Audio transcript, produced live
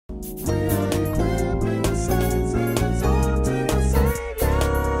I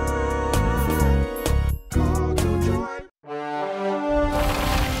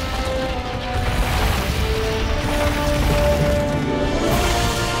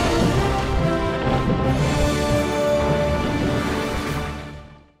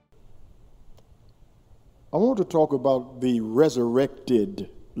want to talk about the resurrected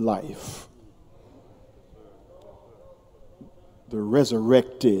life. The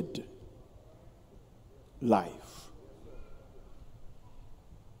resurrected life.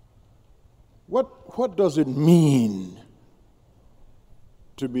 What does it mean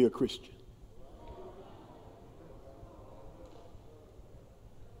to be a Christian?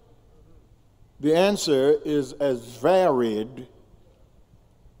 The answer is as varied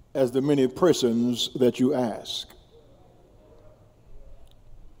as the many persons that you ask.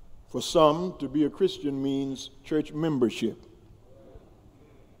 For some, to be a Christian means church membership.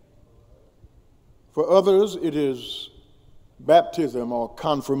 For others, it is baptism or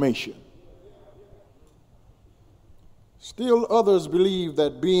confirmation. Still others believe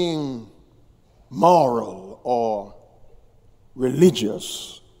that being moral or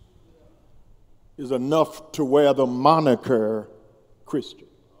religious is enough to wear the moniker Christian.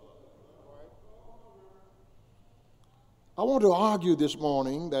 I want to argue this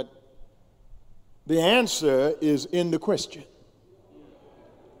morning that the answer is in the question.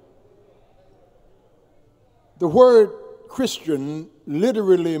 The word Christian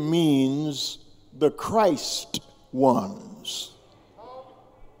literally means the Christ ones.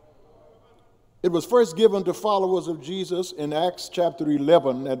 It was first given to followers of Jesus in Acts chapter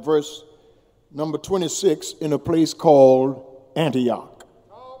 11 at verse number 26 in a place called Antioch.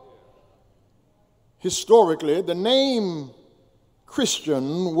 Historically, the name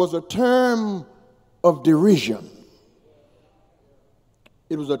Christian was a term of derision.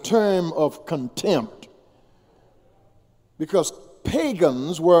 It was a term of contempt because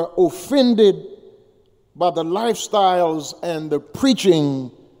pagans were offended by the lifestyles and the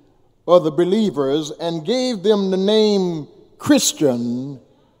preaching of the believers and gave them the name Christian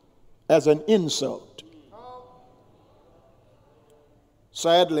as an insult.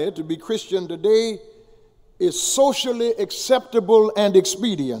 Sadly, to be Christian today is socially acceptable and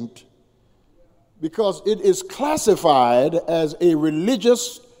expedient because it is classified as a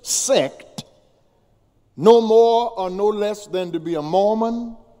religious sect, no more or no less than to be a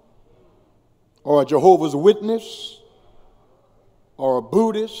Mormon or a Jehovah's Witness or a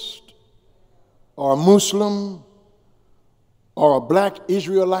Buddhist or a Muslim or a black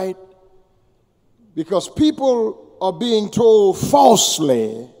Israelite, because people are being told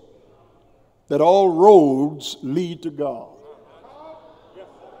falsely that all roads lead to God.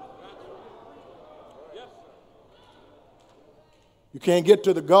 You can't get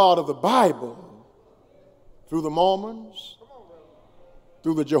to the God of the Bible through the Mormons,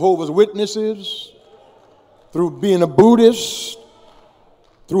 through the Jehovah's Witnesses, through being a Buddhist,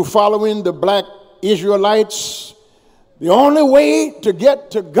 through following the black Israelites. The only way to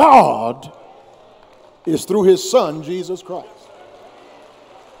get to God is through his son, Jesus Christ.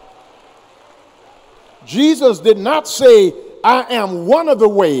 Jesus did not say, I am one of the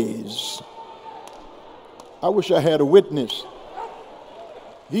ways. I wish I had a witness.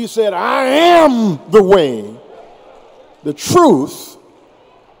 He said, I am the way, the truth,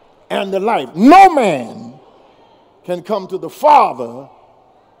 and the life. No man can come to the Father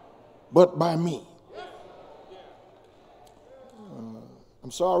but by me.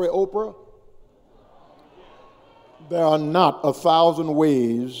 I'm sorry, Oprah. There are not 1,000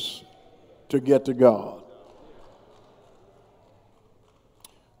 ways to get to God.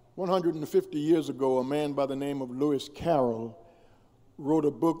 150 years ago, a man by the name of Lewis Carroll wrote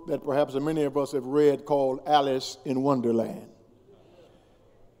a book that perhaps many of us have read called Alice in Wonderland.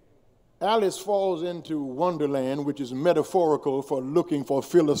 Alice falls into Wonderland, which is metaphorical for looking for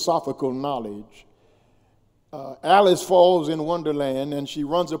philosophical knowledge. Alice falls in Wonderland and she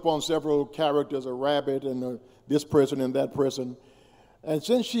runs upon several characters, a rabbit and this person and that person. And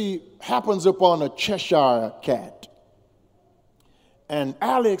then she happens upon a Cheshire cat. And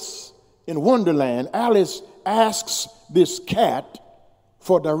Alice in Wonderland, Alice asks this cat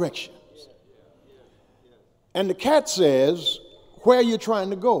for directions. And the cat says, where are you trying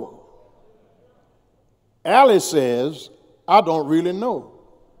to go? Alice says, I don't really know.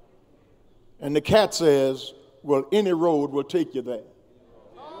 And the cat says, well, any road will take you there.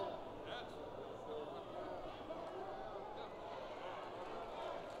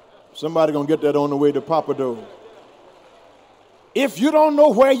 Somebody gonna get that on the way to Papa Doe. If you don't know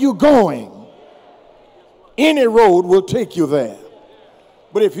where you're going, any road will take you there.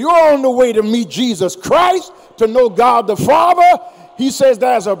 But if you're on the way to meet Jesus Christ, to know God the Father, he says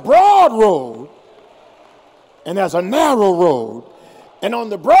there's a broad road and there's a narrow road. And on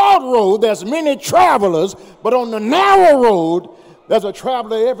the broad road, there's many travelers, but on the narrow road, there's a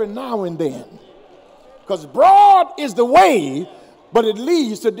traveler every now and then. Because broad is the way, but it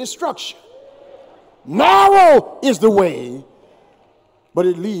leads to destruction. Narrow is the way, but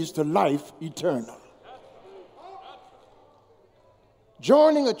it leads to life eternal.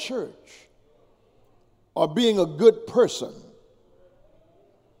 Joining a church or being a good person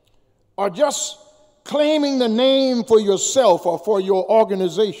or just claiming the name for yourself or for your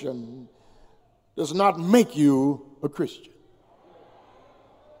organization does not make you a Christian.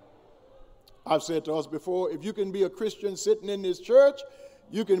 I've said to us before, if you can be a Christian sitting in this church,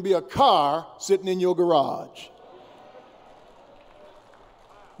 you can be a car sitting in your garage.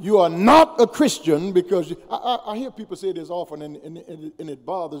 You are not a Christian because I hear people say this often, and it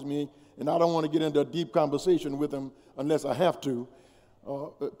bothers me, and I don't want to get into a deep conversation with them unless I have to.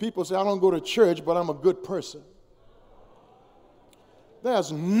 People say, I don't go to church, but I'm a good person.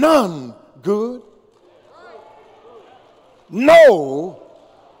 There's none good. No,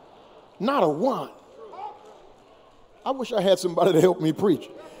 not a one. I wish I had somebody to help me preach.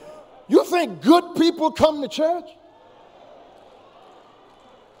 You think good people come to church?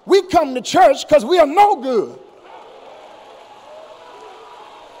 We come to church because we are no good.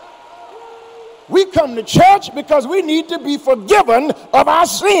 We come to church because we need to be forgiven of our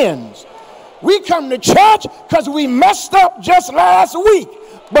sins. We come to church because we messed up just last week.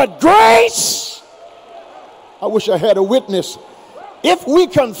 But grace, I wish I had a witness. If we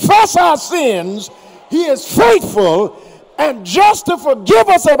confess our sins, he is faithful and just to forgive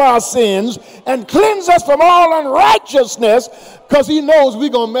us of our sins and cleanse us from all unrighteousness, because he knows we're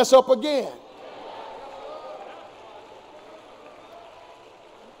going to mess up again.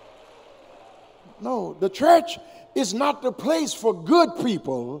 No, the church is not the place for good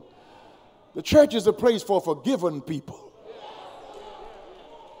people. The church is the place for forgiven people.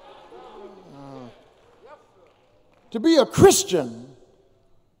 To be a Christian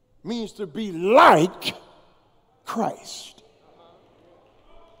means to be like Christ.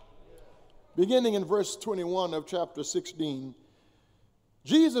 Beginning in verse 21 of chapter 16,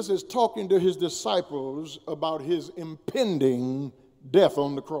 Jesus is talking to his disciples about his impending death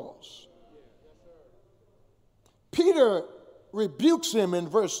on the cross. Peter rebukes him in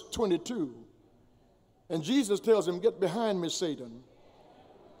verse 22, and Jesus tells him, "Get behind me, Satan."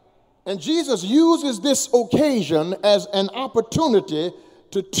 And Jesus uses this occasion as an opportunity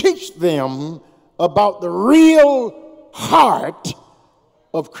to teach them about the real heart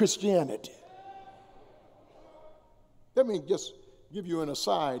of Christianity. Let me just give you an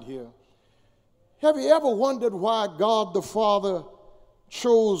aside here. Have you ever wondered why God the Father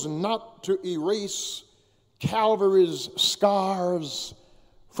chose not to erase Calvary's scars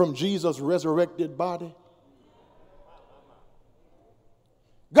from Jesus' resurrected body?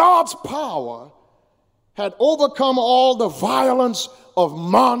 God's power had overcome all the violence of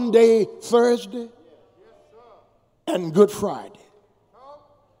Maundy, Thursday, and Good Friday.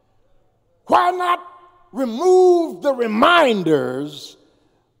 Why not remove the reminders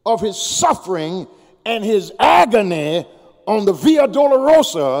of his suffering and his agony on the Via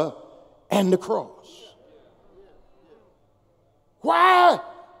Dolorosa and the cross? Why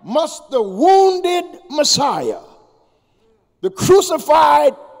must the wounded Messiah, the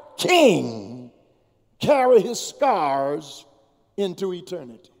crucified King, carry his scars into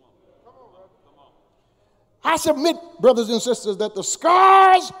eternity? I submit, brothers and sisters, that the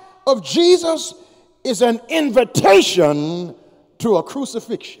scars of Jesus is an invitation to a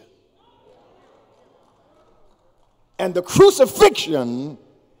crucifixion. And the crucifixion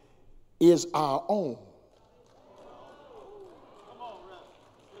is our own.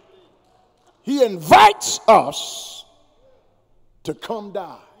 He invites us to come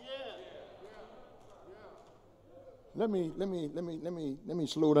die. Let me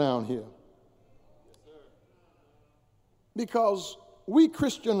slow down here. Because we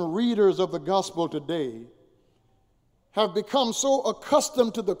Christian readers of the gospel today have become so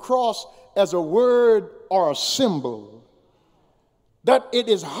accustomed to the cross as a word or a symbol that it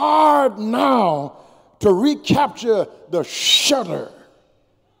is hard now to recapture the shudder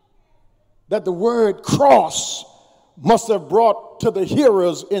that the word cross must have brought to the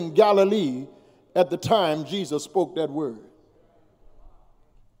hearers in Galilee at the time Jesus spoke that word.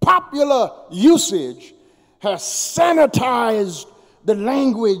 Popular usage has sanitized the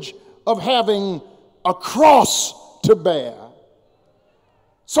language of having a cross to bear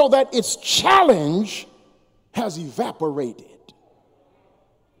so that its challenge has evaporated.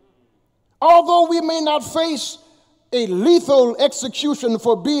 Although we may not face a lethal execution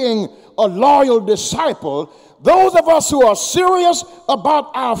for being a loyal disciple, those of us who are serious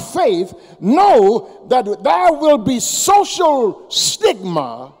about our faith know that there will be social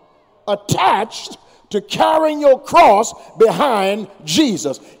stigma attached to carrying your cross behind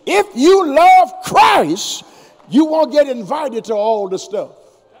Jesus. If you love Christ, you won't get invited to all the stuff.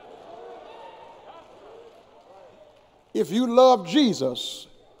 If you love Jesus,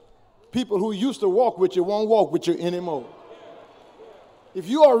 people who used to walk with you won't walk with you anymore. If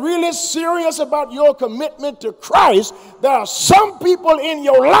you are really serious about your commitment to Christ, there are some people in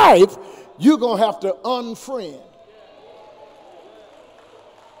your life you're going to have to unfriend.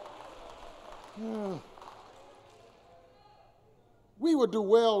 We would do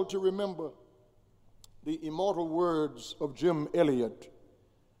well to remember the immortal words of Jim Elliot,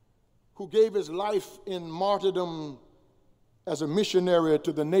 who gave his life in martyrdom as a missionary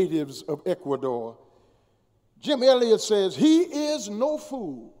to the natives of Ecuador. Jim Elliot says, "He is no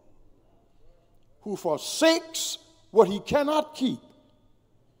fool who forsakes what he cannot keep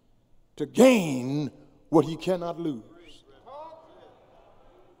to gain what he cannot lose."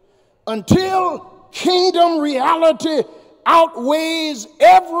 Until kingdom reality outweighs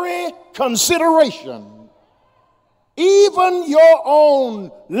every consideration, even your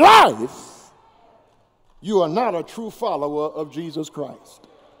own life, you are not a true follower of Jesus Christ.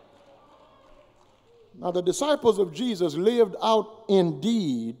 Now, the disciples of Jesus lived out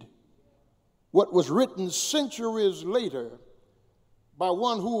indeed what was written centuries later by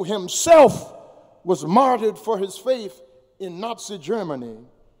one who himself was martyred for his faith in Nazi Germany,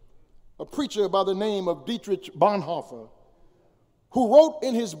 a preacher by the name of Dietrich Bonhoeffer, who wrote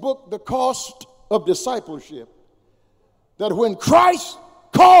in his book, The Cost of Discipleship, that when Christ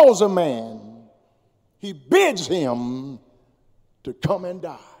calls a man, he bids him to come and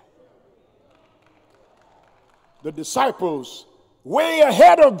die. The disciples, way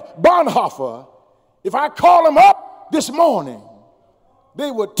ahead of Bonhoeffer, if I call them up this morning,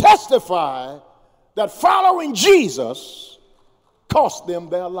 they would testify that following Jesus cost them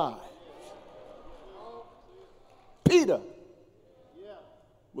their lives. Peter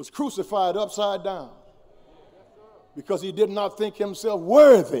was crucified upside down because he did not think himself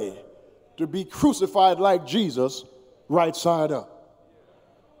worthy to be crucified like Jesus right side up.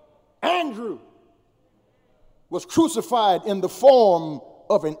 Andrew was crucified in the form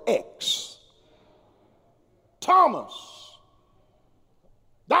of an X. Thomas,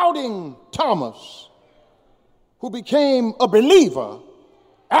 doubting Thomas, who became a believer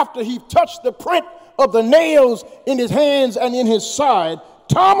after he touched the print of the nails in his hands and in his side,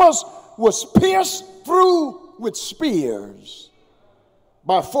 Thomas was pierced through with spears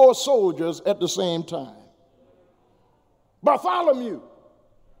by 4 soldiers at the same time. Bartholomew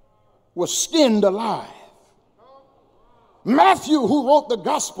was skinned alive. Matthew, who wrote the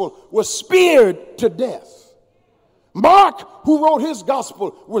gospel, was speared to death. Mark, who wrote his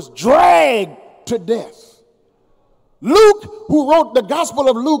gospel, was dragged to death. Luke, who wrote the gospel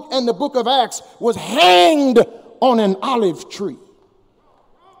of Luke and the book of Acts, was hanged on an olive tree.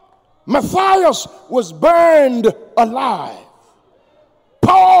 Matthias was burned alive.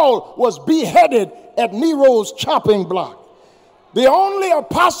 Paul was beheaded at Nero's chopping block. The only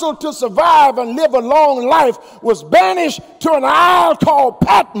apostle to survive and live a long life was banished to an isle called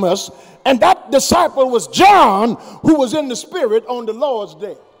Patmos, and that disciple was John, who was in the Spirit on the Lord's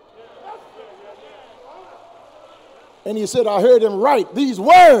day. And he said, I heard him write, these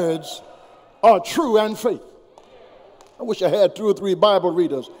words are true and faithful. I wish I had 2 or 3 Bible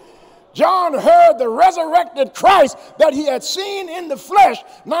readers. John heard the resurrected Christ that he had seen in the flesh.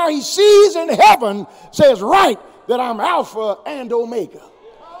 Now he sees in heaven, says, right, that I'm Alpha and Omega.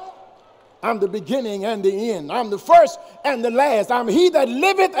 I'm the beginning and the end. I'm the first and the last. I'm he that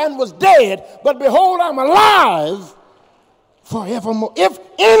liveth and was dead, but behold, I'm alive forevermore. If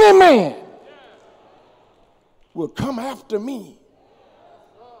any man will come after me,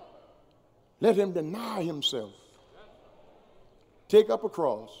 let him deny himself, take up a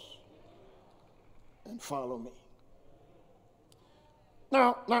cross, and follow me.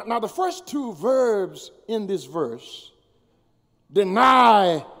 Now, the first 2 verbs in this verse,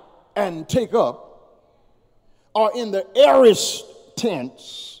 deny and take up, are in the aorist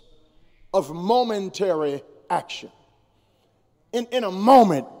tense of momentary action. In a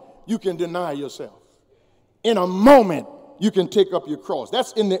moment, you can deny yourself. In a moment, you can take up your cross.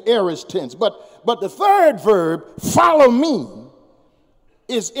 That's in the aorist tense. But the 3rd verb, follow me,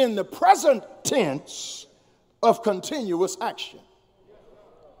 is in the present tense of continuous action.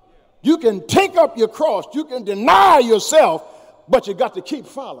 You can take up your cross, you can deny yourself, but you got to keep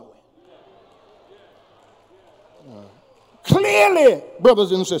following. Clearly,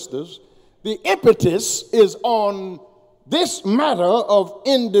 brothers and sisters, the impetus is on this matter of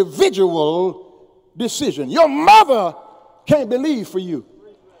individual decision. Your mother can't believe for you.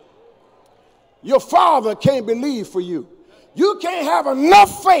 Your father can't believe for you. You can't have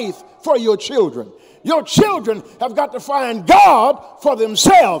enough faith for your children. Your children have got to find God for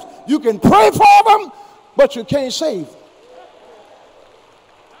themselves. You can pray for them, but you can't save them.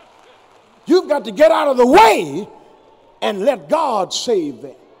 You've got to get out of the way and let God save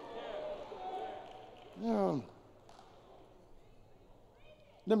them. Now,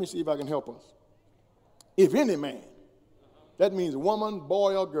 let me see if I can help us. If any man, that means woman,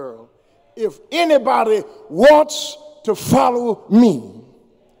 boy, or girl, if anybody wants to follow me,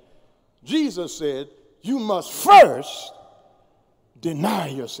 Jesus said, you must first deny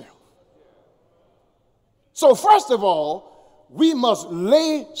yourself. So first of all, we must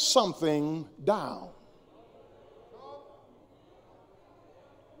lay something down.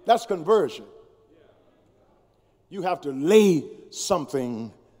 That's conversion. You have to lay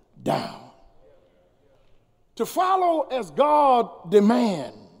something down. To follow as God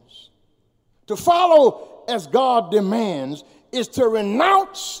demands, is to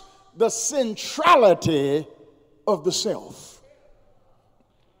renounce the centrality of the self.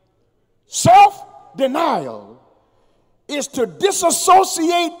 Self-denial is to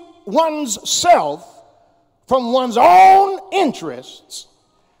disassociate one's self from one's own interests,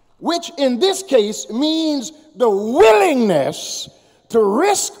 which in this case means the willingness to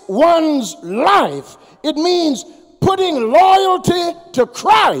risk one's life. It means putting loyalty to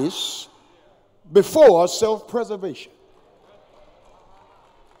Christ before self-preservation.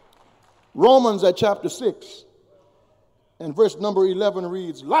 Romans at chapter 6 and verse number 11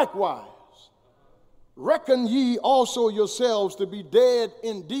 reads, likewise, reckon ye also yourselves to be dead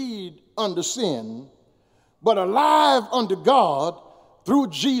indeed unto sin, but alive unto God through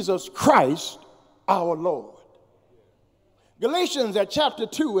Jesus Christ our Lord. Galatians at chapter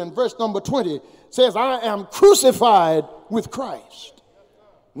 2 and verse number 20 says, I am crucified with Christ.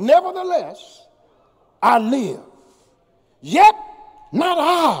 Nevertheless, I live. Yet not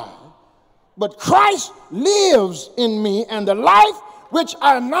I, but Christ lives in me, and the life which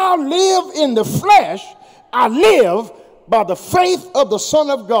I now live in the flesh, I live by the faith of the Son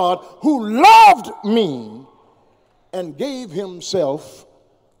of God, who loved me and gave himself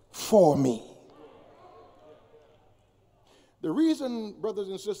for me. The reason, brothers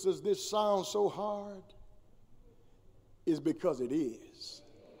and sisters, this sounds so hard is because it is.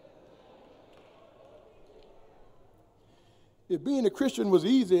 If being a Christian was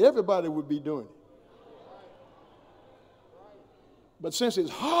easy, everybody would be doing it. But since it's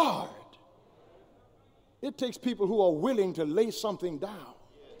hard, it takes people who are willing to lay something down.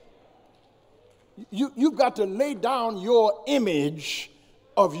 You've got to lay down your image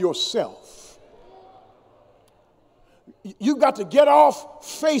of yourself. You've got to get off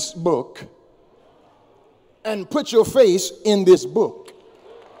Facebook and put your face in this book.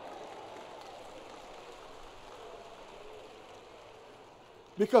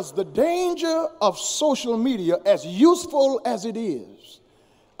 Because the danger of social media, as useful as it is,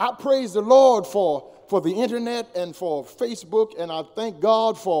 I praise the Lord for the internet and for Facebook, and I thank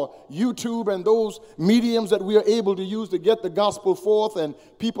God for YouTube and those mediums that we are able to use to get the gospel forth, and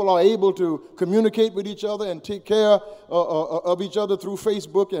people are able to communicate with each other and take care of each other through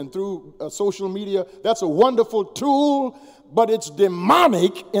Facebook and through social media. That's a wonderful tool, but it's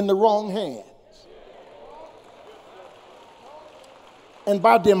demonic in the wrong hands. And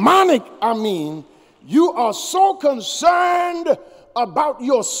by demonic, I mean you are so concerned about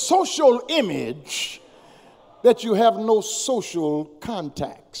your social image that you have no social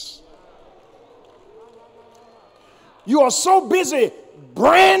contacts. You are so busy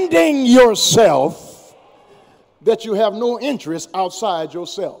branding yourself that you have no interest outside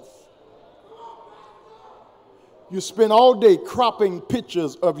yourself. You spend all day cropping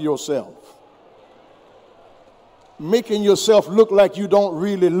pictures of yourself, making yourself look like you don't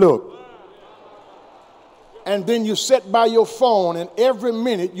really look. And then you sit by your phone, and every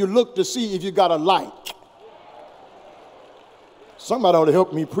minute you look to see if you got a like. Somebody ought to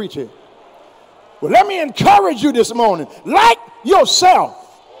help me preach it. Well, let me encourage you this morning. Like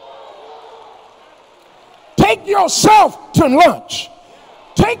yourself. Take yourself to lunch.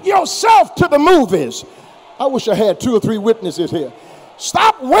 Take yourself to the movies. I wish I had 2 or 3 witnesses here.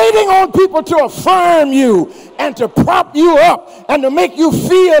 Stop waiting on people to affirm you and to prop you up and to make you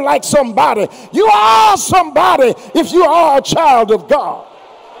feel like somebody. You are somebody if you are a child of God.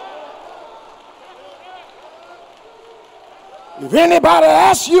 If anybody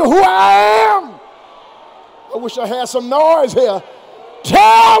asks you who I am, I wish I had some noise here.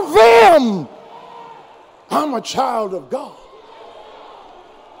 Tell them I'm a child of God.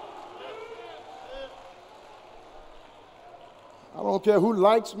 I don't care who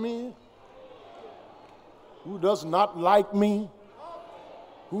likes me, who does not like me,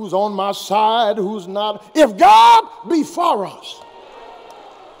 who's on my side, who's not. If God be for us,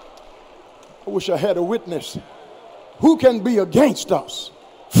 I wish I had a witness. Who can be against us?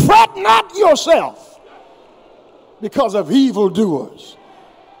 Fret not yourself because of evildoers.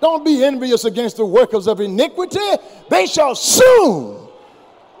 Don't be envious against the workers of iniquity. They shall soon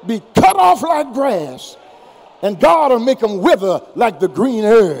be cut off like grass, and God will make them wither like the green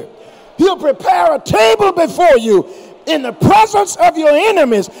herb. He'll prepare a table before you in the presence of your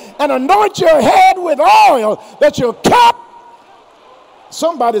enemies and anoint your head with oil that your cup,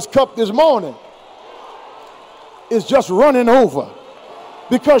 somebody's cup this morning, is just running over.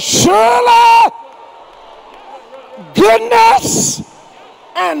 Because surely goodness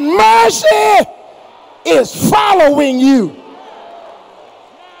and mercy is following you.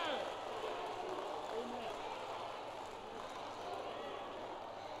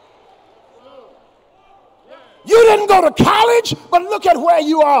 You didn't go to college, but look at where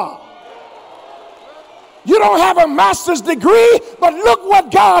you are. You don't have a master's degree, but look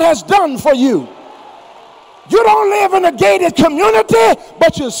what God has done for you. You don't live in a gated community,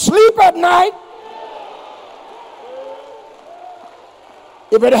 but you sleep at night.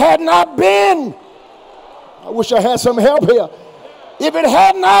 If it had not been, I wish I had some help here. If it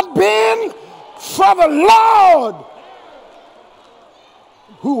had not been for the Lord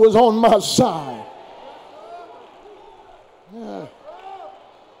who was on my side. Yeah.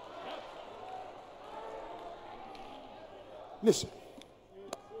 Listen.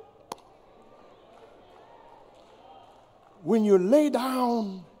 When you lay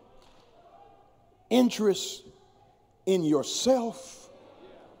down interest in yourself,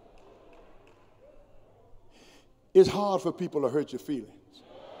 it's hard for people to hurt your feelings.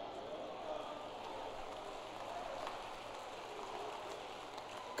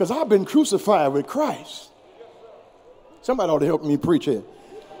 Because I've been crucified with Christ. Somebody ought to help me preach here.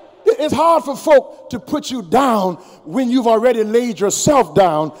 It's hard for folk to put you down when you've already laid yourself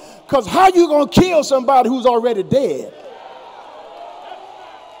down. Because how you going to kill somebody who's already dead?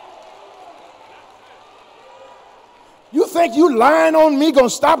 You think you lying on me going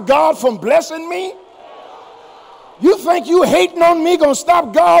to stop God from blessing me? You think you hating on me going to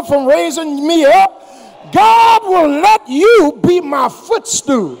stop God from raising me up? God will let you be my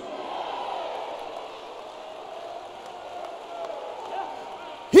footstool.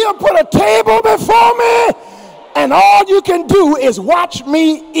 He'll put a table before me, and all you can do is watch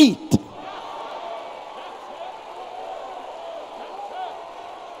me eat.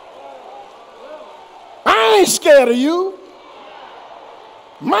 I ain't scared of you.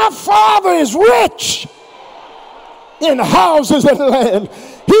 My Father is rich in houses and land.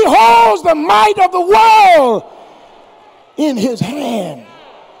 He holds the might of the world in his hand.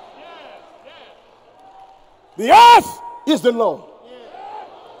 The earth is the Lord.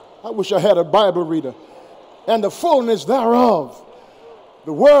 I wish I had a Bible reader. And the fullness thereof,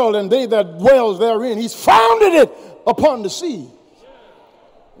 the world and they that dwells therein. He's founded it upon the sea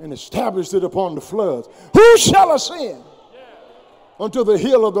and established it upon the floods. Who shall ascend unto the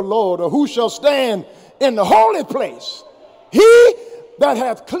hill of the Lord, or who shall stand in the holy place? He that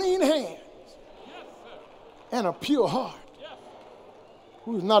hath clean hands and a pure heart,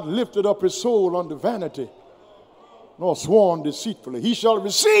 who has not lifted up his soul unto vanity, nor sworn deceitfully. He shall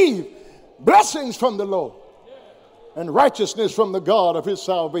receive blessings from the Lord and righteousness from the God of his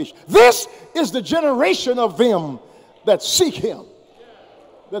salvation. This is the generation of them that seek him,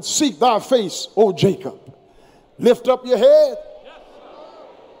 that seek thy face, O Jacob. Lift up your head.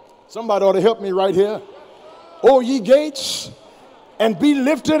 Somebody ought to help me right here. O ye gates, and be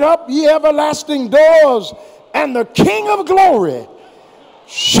lifted up, ye everlasting doors, and the King of glory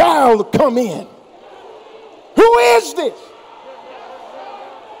shall come in. Who is this?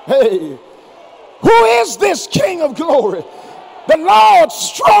 Hey, who is this King of glory? The Lord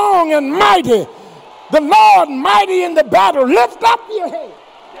strong and mighty. The Lord mighty in the battle. Lift up your head.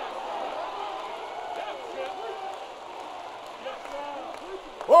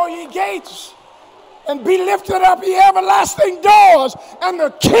 O ye gates, and be lifted up, ye everlasting doors, and the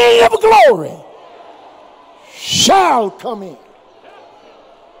King of glory shall come in.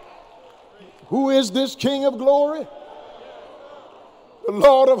 Who is this King of glory? The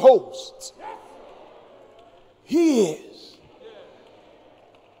Lord of hosts. He is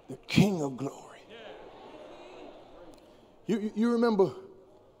the King of glory. You remember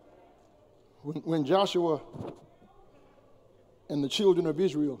When Joshua and the children of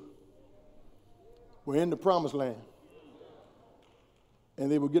Israel were in the promised land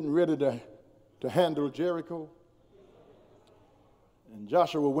and they were getting ready to handle Jericho, and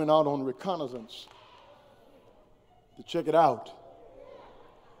Joshua went out on reconnaissance to check it out.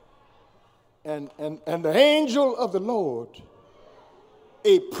 And the angel of the Lord,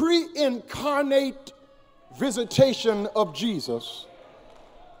 a pre-incarnate visitation of Jesus,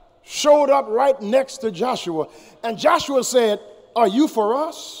 showed up right next to Joshua. And Joshua said, "Are you for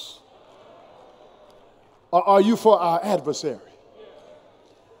us? Or are you for our adversary?"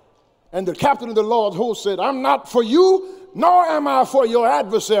 And the captain of the Lord's host said, "I'm not for you, nor am I for your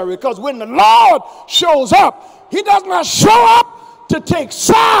adversary." Because when the Lord shows up, he does not show up to take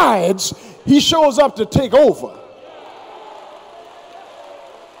sides, he shows up to take over.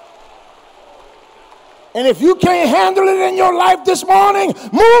 And if you can't handle it in your life this morning,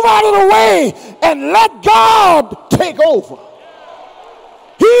 move out of the way and let God take over.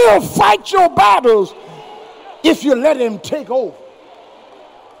 He'll fight your battles if you let him take over.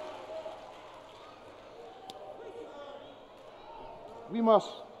 We must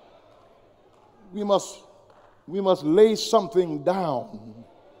lay something down.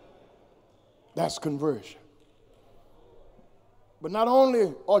 That's conversion. But not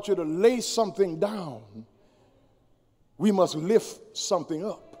only ought you to lay something down, we must lift something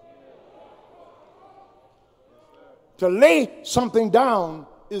up. To lay something down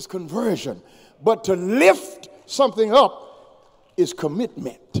is conversion, but to lift something up is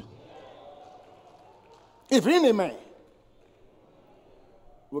commitment. If any man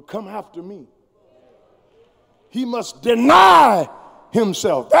will come after me, he must deny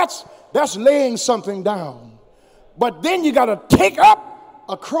himself. That's laying something down. But then you got to take up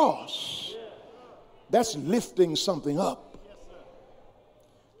a cross. That's lifting something up.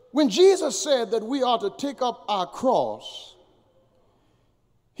 When Jesus said that we are to take up our cross,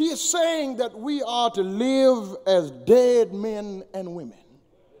 he is saying that we are to live as dead men and women.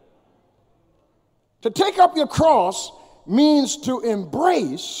 To take up your cross means to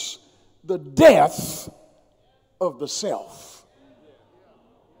embrace the death of the self.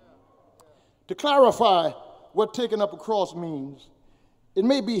 To clarify what taking up a cross means, it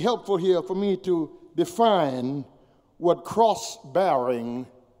may be helpful here for me to define what cross-bearing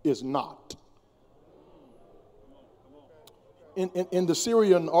is not. In the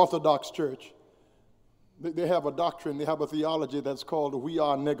Syrian Orthodox Church, they have a doctrine, they have a theology that's called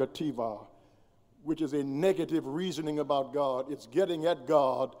via negativa, which is a negative reasoning about God. It's getting at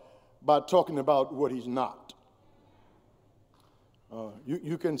God by talking about what he's not.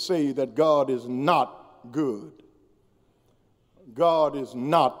 You can say that God is not good. God is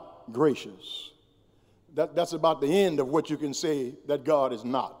not gracious. That's about the end of what you can say that God is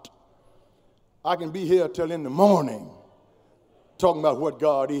not. I can be here till in the morning talking about what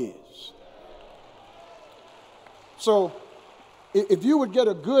God is. So if you would get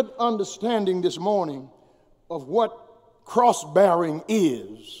a good understanding this morning of what cross-bearing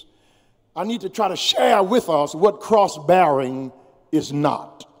is, I need to try to share with us what cross-bearing is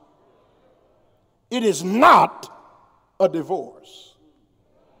not. It is not a divorce.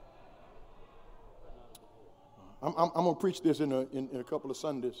 I'm going to preach this in a couple of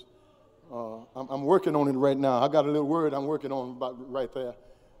Sundays. I'm working on it right now. I got a little word I'm working on about right there.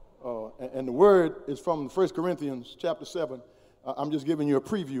 And the word is from 1 Corinthians chapter 7. I'm just giving you a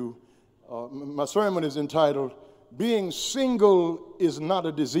preview. My sermon is entitled, "Being Single is Not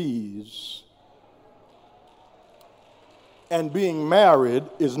a Disease, and Being Married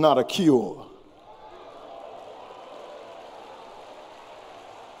is Not a Cure."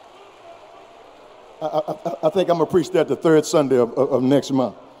 I think I'm going to preach that the third Sunday of next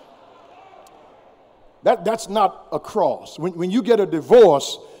month. That's not a cross. When you get a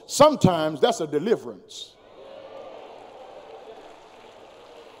divorce, sometimes that's a deliverance.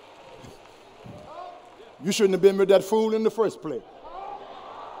 You shouldn't have been with that fool in the first place.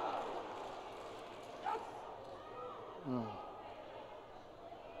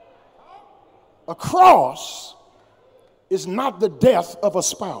 A cross is not the death of a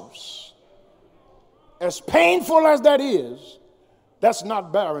spouse. As painful as that is, that's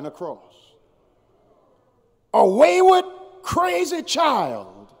not bearing a cross. A wayward, crazy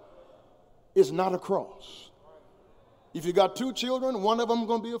child is not a cross. If you got two children, one of them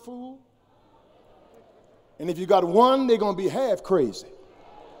going to be a fool. And if you got one, they're going to be half crazy.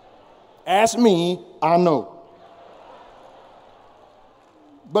 Ask me, I know.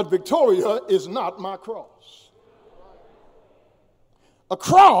 But Victoria is not my cross. A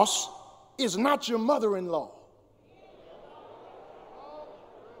cross is not your mother-in-law.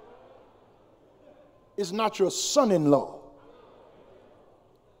 is not your son-in-law.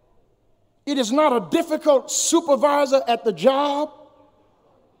 It is not a difficult supervisor at the job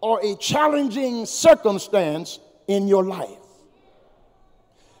or a challenging circumstance in your life.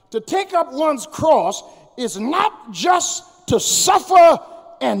 To take up one's cross is not just to suffer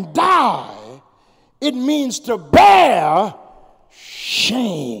and die. It means to bear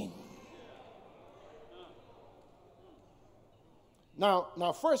shame.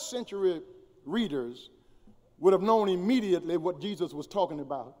 Now, first century readers would have known immediately what Jesus was talking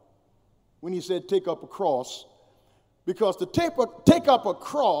about when he said take up a cross, because to take up a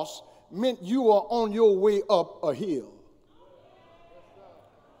cross meant you were on your way up a hill.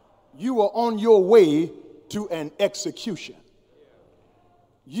 You were on your way to an execution.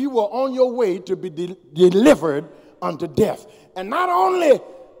 You were on your way to be delivered unto death. And not only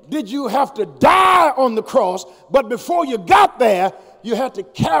did you have to die on the cross, but before you got there, you had to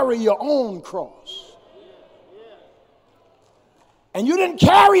carry your own cross. And you didn't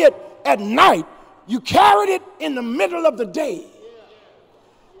carry it at night. You carried it in the middle of the day.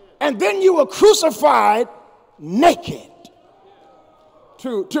 And then you were crucified naked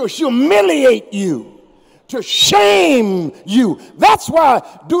to humiliate you, to shame you. That's why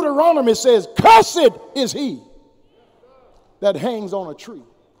Deuteronomy says, cursed is he that hangs on a tree.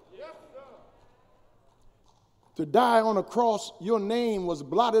 To die on a cross, your name was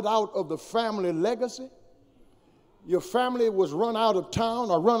blotted out of the family legacy. Your family was run out of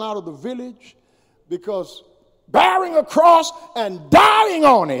town or run out of the village, because bearing a cross and dying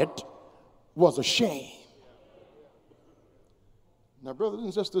on it was a shame. Now, brothers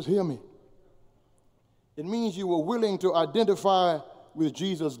and sisters, hear me. It means you were willing to identify with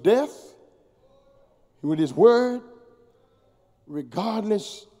Jesus' death, with his word,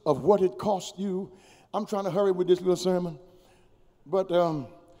 regardless of what it cost you. I'm trying to hurry with this little sermon, but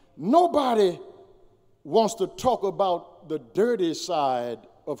nobody wants to talk about the dirty side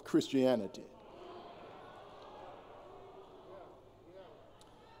of Christianity.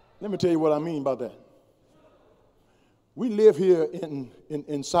 Let me tell you what I mean by that. We live here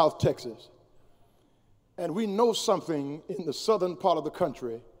in South Texas, and we know something in the southern part of the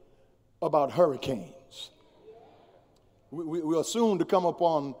country about hurricanes. We are soon to come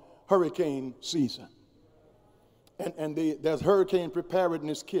upon hurricane season. And there's hurricane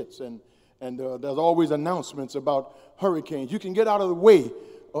preparedness kits, and there's always announcements about hurricanes. You can get out of the way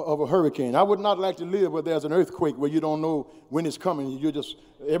of a hurricane. I would not like to live where there's an earthquake where you don't know when it's coming. You're just,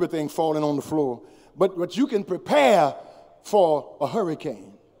 everything falling on the floor. But you can prepare for a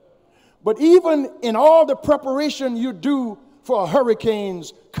hurricane. But even in all the preparation you do for a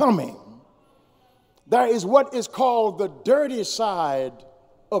hurricane's coming, there is what is called the dirty side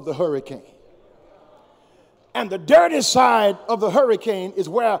of the hurricane. And the dirty side of the hurricane is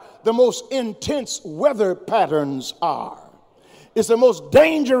where the most intense weather patterns are. It's the most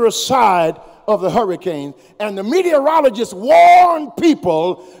dangerous side of the hurricane. And the meteorologists warn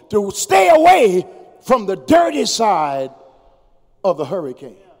people to stay away from the dirty side of the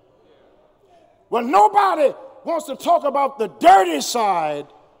hurricane. Well, nobody wants to talk about the dirty side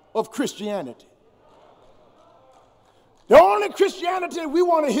of Christianity. The only Christianity we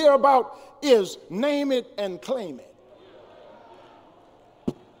want to hear about is name it and claim it.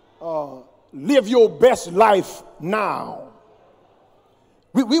 Live your best life now.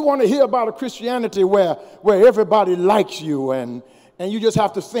 We want to hear about a Christianity where everybody likes you, and you just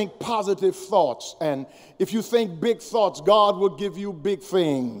have to think positive thoughts. And if you think big thoughts, God will give you big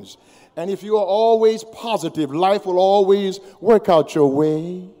things. And if you are always positive, life will always work out your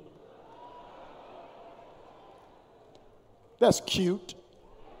way. That's cute.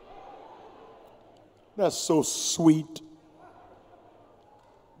 That's so sweet.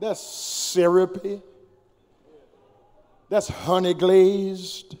 That's syrupy. That's honey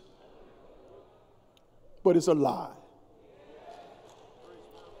glazed. But it's a lie.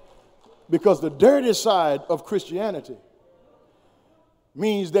 Because the dirty side of Christianity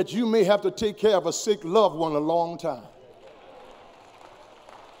means that you may have to take care of a sick loved one a long time.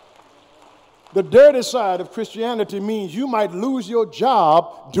 The dirty side of Christianity means you might lose your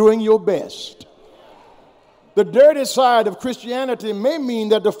job doing your best. The dirty side of Christianity may mean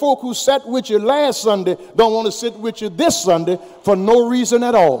that the folk who sat with you last Sunday don't want to sit with you this Sunday for no reason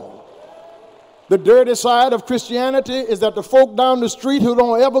at all. The dirty side of Christianity is that the folk down the street who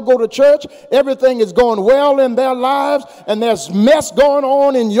don't ever go to church, everything is going well in their lives, and there's mess going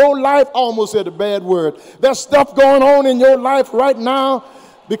on in your life. I almost said a bad word. There's stuff going on in your life right now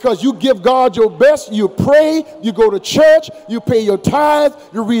because you give God your best, you pray, you go to church, you pay your tithe,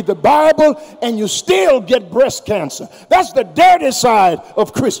 you read the Bible, and you still get breast cancer. That's the dirty side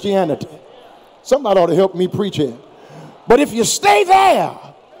of Christianity. Somebody ought to help me preach here. But if you stay there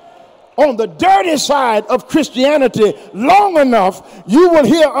on the dirty side of Christianity long enough, you will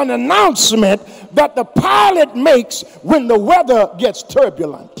hear an announcement that the pilot makes when the weather gets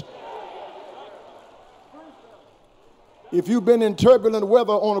turbulent. If you've been in turbulent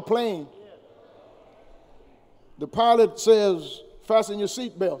weather on a plane, the pilot says, fasten your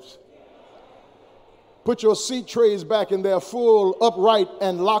seat belts. Put your seat trays back in their full upright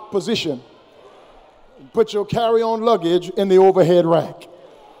and locked position. Put your carry-on luggage in the overhead rack.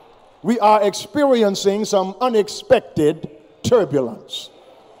 We are experiencing some unexpected turbulence.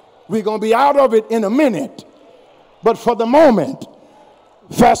 We're going to be out of it in a minute. But for the moment,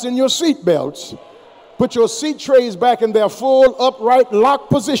 fasten your seat belts. Put your seat trays back in their full upright locked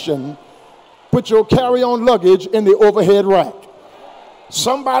position. Put your carry-on luggage in the overhead rack.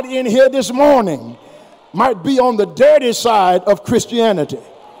 Somebody in here this morning might be on the dirty side of Christianity.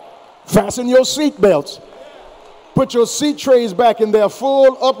 Fasten your seat belts. Put your seat trays back in their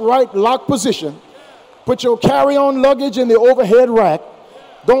full upright locked position. Put your carry-on luggage in the overhead rack.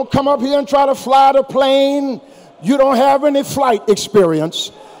 Don't come up here and try to fly the plane. You don't have any flight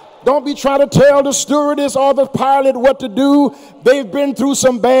experience. Don't be trying to tell the stewardess or the pilot what to do. They've been through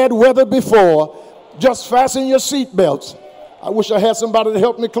some bad weather before. Just fasten your seat belts. I wish I had somebody to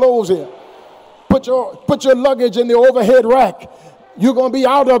help me close here. Put your luggage in the overhead rack. You're going to be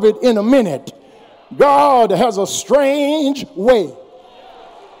out of it in a minute. God has a strange way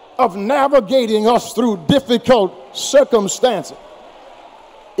of navigating us through difficult circumstances.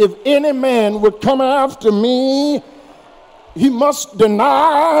 If any man would come after me, he must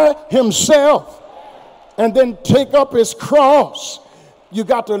deny himself and then take up his cross. You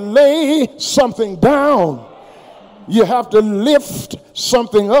got to lay something down. You have to lift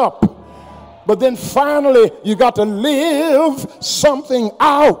something up. But then finally, you got to live something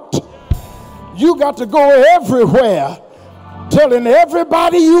out. You got to go everywhere telling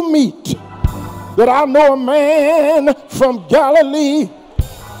everybody you meet that I know a man from Galilee.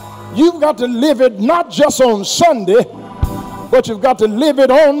 You've got to live it not just on Sunday, but you've got to live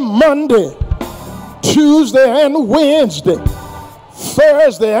it on Monday, Tuesday and Wednesday,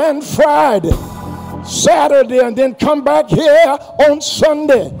 Thursday and Friday, Saturday, and then come back here on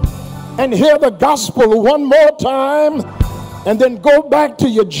Sunday and hear the gospel one more time, and then go back to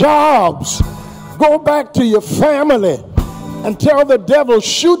your jobs, go back to your family, and tell the devil,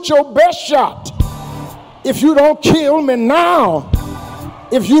 shoot your best shot. If you don't kill me now,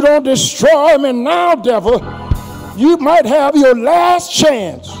 if you don't destroy me now, devil, you might have your last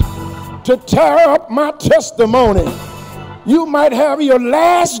chance to tear up my testimony. You might have your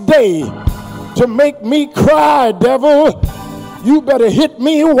last day to make me cry, devil. You better hit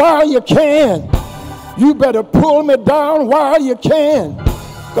me while you can. You better pull me down while you can.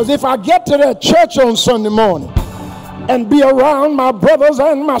 Because if I get to that church on Sunday morning and be around my brothers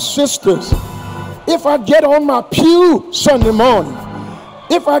and my sisters, if I get on my pew Sunday morning,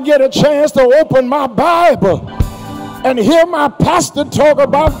 if I get a chance to open my Bible and hear my pastor talk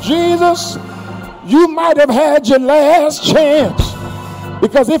about Jesus, you might have had your last chance.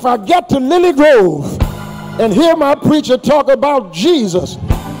 Because if I get to Lilly Grove and hear my preacher talk about Jesus,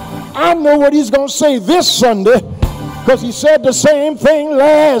 I know what he's going to say this Sunday, because he said the same thing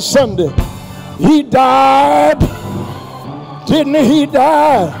last Sunday. He died, didn't he? He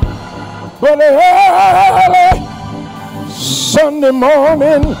died. But early Sunday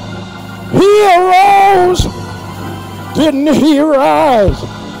morning, he arose, didn't he rise?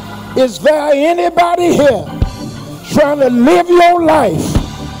 Is there anybody here trying to live your life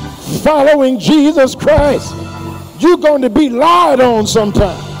following Jesus Christ? You're going to be lied on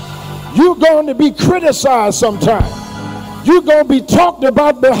sometime. You're going to be criticized sometime. You're going to be talked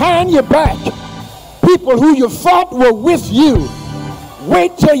about behind your back. People who you thought were with you.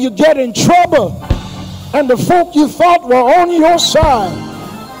 Wait till you get in trouble and the folk you thought were on your side,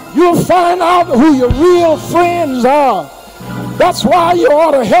 you'll find out who your real friends are. That's why you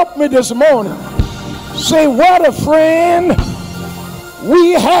ought to help me this morning. Say, what a friend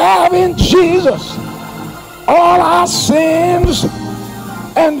we have in Jesus. All our sins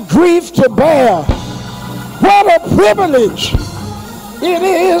and grief to bear. What a privilege it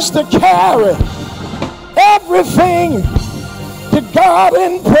is to carry everything to God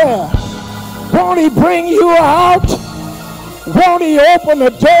in prayer. Won't he bring you out? Won't he open the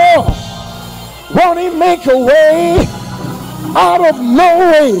door? Won't he make a way out of no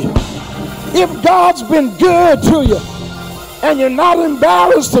way? If God's been good to you and you're not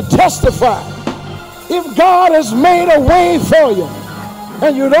embarrassed to testify, if God has made a way for you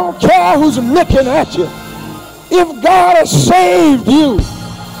and you don't care who's looking at you, if God has saved you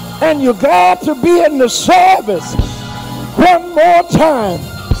and you're glad to be in the service, one more time,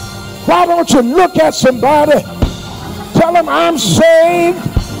 why don't you look at somebody, tell them, I'm saved,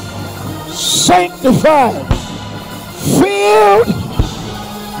 sanctified, filled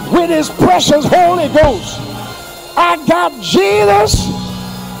with his precious Holy Ghost. I got Jesus.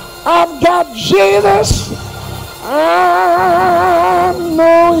 I've got Jesus. I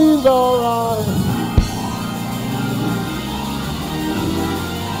know he's all right.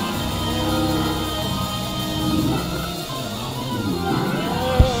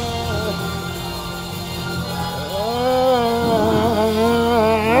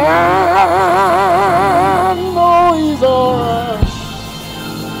 I know he's all right.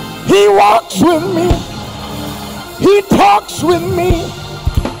 He walks with me. He talks with me.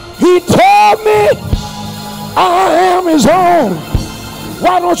 He told me I am his own.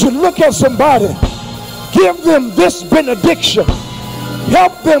 Why don't you look at somebody? Give them this benediction.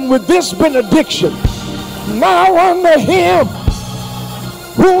 Help them with this benediction. Now unto him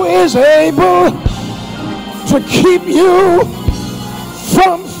who is able to keep you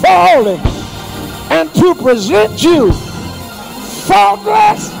from falling and to present you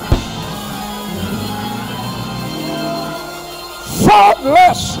faultless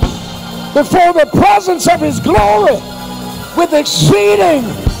before the presence of his glory with exceeding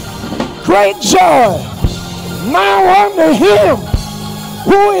great joy. Now unto him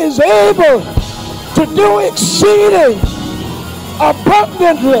who is able to do exceeding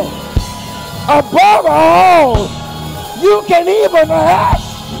abundantly above all you can even ask.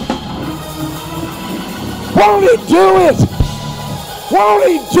 Won't he do it? Won't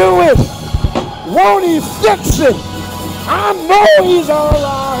he do it? Won't he fix it? I know he's all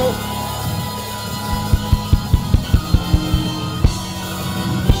right.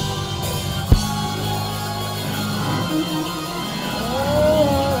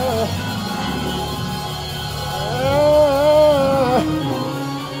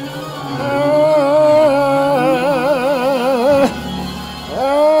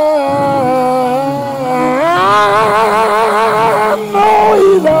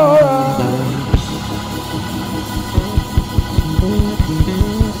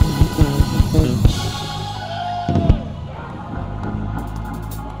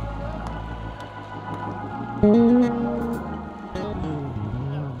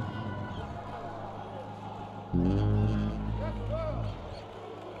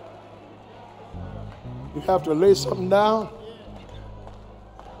 You have to lay something down.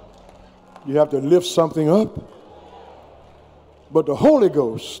 You have to lift something up. But the Holy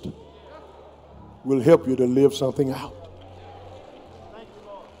Ghost will help you to live something out.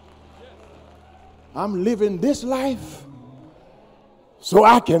 I'm living this life so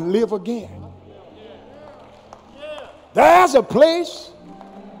I can live again. There's a place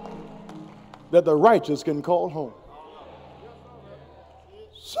that the righteous can call home.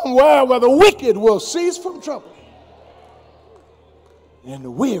 Somewhere where the wicked will cease from trouble and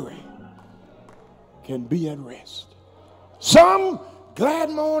the weary can be at rest. Some glad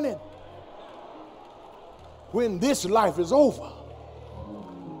morning when this life is over,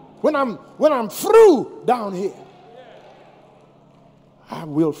 when I'm through down here, I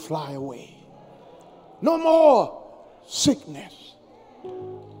will fly away. No more sickness,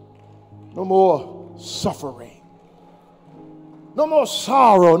 no more suffering. No more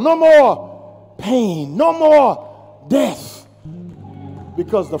sorrow, no more pain, no more death,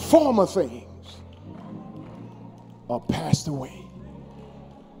 because the former things are passed away.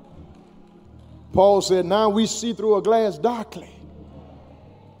 Paul said, now we see through a glass darkly,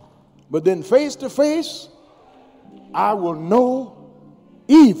 but then face to face, I will know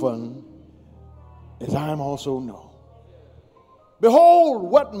even as I am also known. Behold,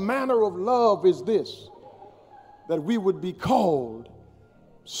 what manner of love is this, that we would be called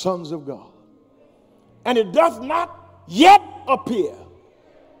sons of God. And it doth not yet appear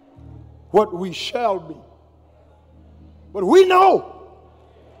what we shall be. But we know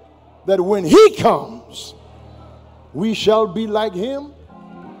that when he comes, we shall be like him,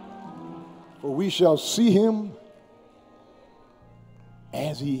 for we shall see him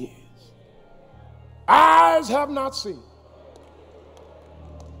as he is. Eyes have not seen,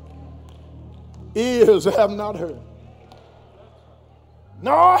 ears have not heard,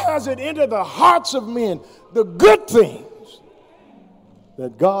 nor has it entered the hearts of men the good things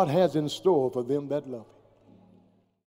that God has in store for them that love him.